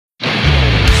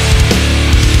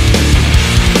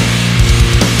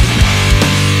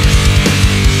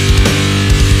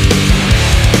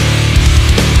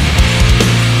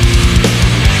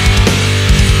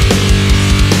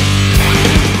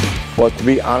Well, to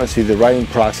be honest, the writing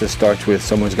process starts with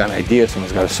someone's got an idea,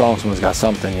 someone's got a song, someone's got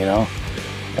something, you know,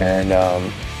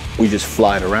 and we just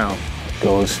fly it around. It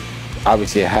goes,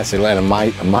 obviously, it has to land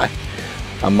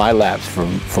on my laps for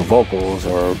vocals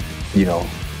or, you know,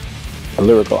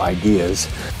 lyrical ideas.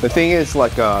 The thing is,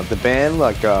 like, the band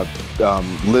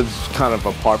lives kind of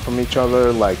apart from each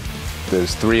other. Like,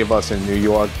 there's 3 of us in New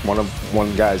York,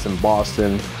 one guy's in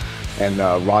Boston, and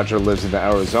Roger lives in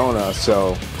Arizona.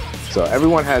 So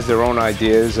everyone has their own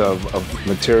ideas of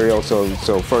material.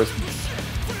 So first,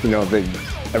 you know,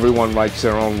 everyone writes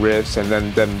their own riffs, and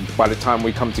then by the time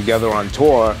we come together on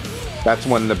tour, that's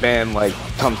when the band like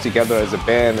comes together as a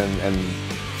band and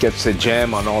gets to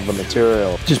jam on all the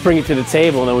material. Just bring it to the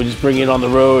table, and then we just bring it on the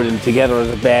road, and together as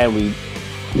a band we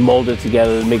mold it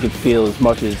together and make it feel as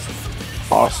much as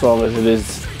our song as it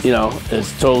is, you know,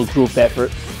 it's total group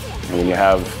effort. And when you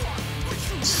have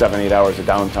 7-8 hours of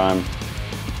downtime,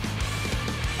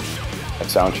 at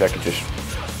sound check, it just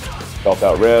belt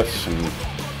out riffs and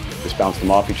just bounce them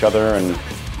off each other, and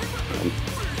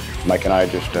Mike and I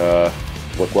just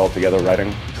work well together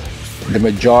writing. The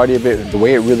majority of it, the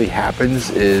way it really happens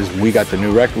is we got the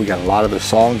new record, we got a lot of the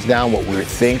songs down, what we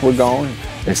think we're going.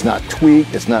 It's not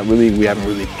tweaked, it's not really, we haven't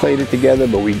really played it together,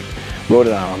 but we wrote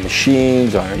it on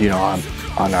machines, or, you know,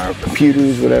 on our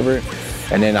computers, whatever.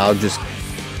 And then I'll just,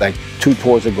 like 2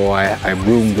 tours ago, I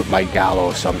roomed with Mike Gallo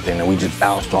or something, and we just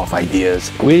bounced off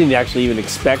ideas. We didn't actually even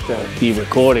expect to be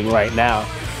recording right now.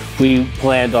 We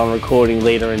planned on recording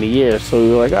later in the year, so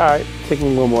we were like, all right, taking a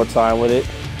little more time with it.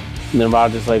 And then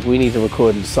Roger's like, we need to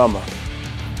record in summer.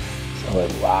 So I'm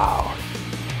like, wow.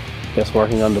 Guess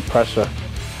working under pressure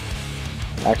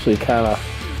actually kind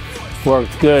of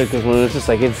worked good, because when it's just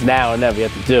like, it's now or never, you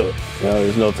have to do it. You know,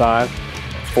 there's no time.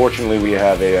 Fortunately, we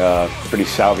have a pretty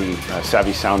savvy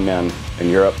sound man in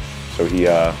Europe, so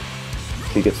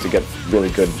he gets to get really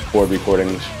good board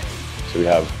recordings. So we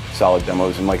have solid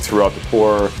demos, and like throughout the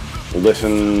tour, we'll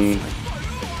listen.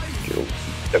 You know,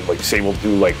 and, like, say we'll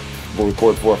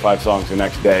record 4 or 5 songs the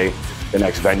next day, the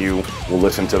next venue. We'll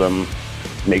listen to them,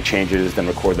 make changes, then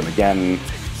record them again.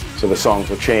 So the songs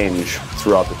will change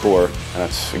throughout the tour, and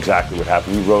that's exactly what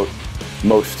happened. We wrote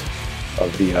most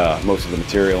of the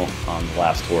material on the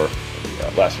last tour,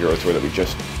 the last Euro tour that we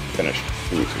just finished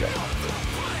 2 weeks ago.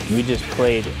 We just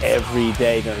played every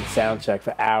day during sound check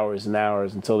for hours and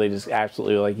hours until they just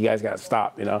absolutely were like, you guys gotta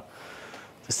stop, you know,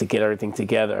 just to get everything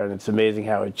together. And it's amazing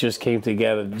how it just came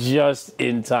together just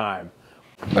in time.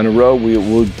 On the road,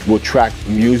 we'll track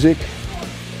music,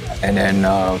 and then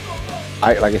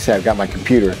like I said, I've got my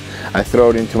computer. I throw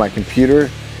it into my computer,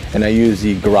 and I use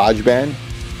the GarageBand.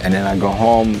 And then I go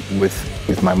home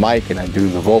with my mic and I do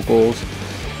the vocals.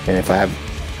 And if I have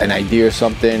an idea or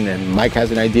something and Mike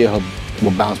has an idea,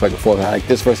 we'll bounce back and forth. I like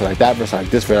this verse, I like that verse, I like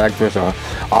this verse, I like this verse. Or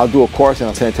I'll do a chorus and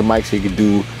I'll send it to Mike so he can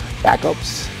do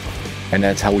backups. And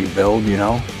that's how we build, you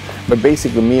know. But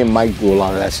basically, me and Mike do a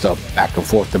lot of that stuff, back and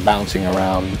forth, the bouncing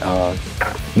around.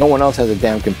 No one else has a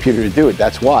damn computer to do it.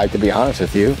 That's why, to be honest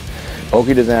with you.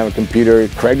 Oki doesn't have a computer,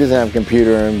 Craig doesn't have a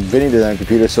computer, and Vinny doesn't have a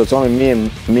computer, so it's only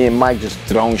me and Mike just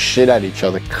throwing shit at each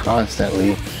other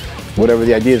constantly, whatever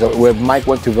the ideas are. Where Mike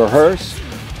went to rehearse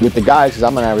with the guys, because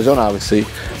I'm in Arizona obviously,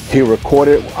 he'll record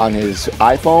it on his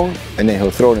iPhone, and then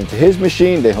he'll throw it into his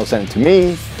machine, then he'll send it to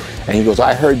me, and he goes,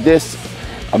 I heard this,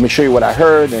 let me show you what I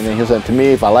heard, and then he'll send it to me.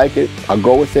 If I like it, I'll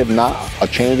go with it. If not, I'll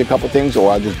change a couple things, or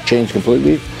I'll just change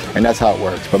completely, and that's how it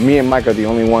works. But me and Mike are the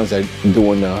only ones that are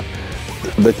doing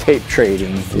the tape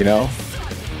trading, you know?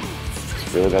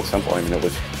 It's really that simple. I mean, it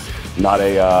was not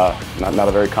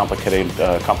a very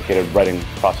complicated writing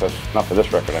process, not for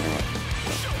this record anyway.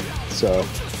 So,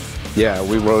 yeah,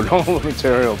 we wrote all the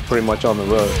material pretty much on the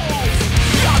road.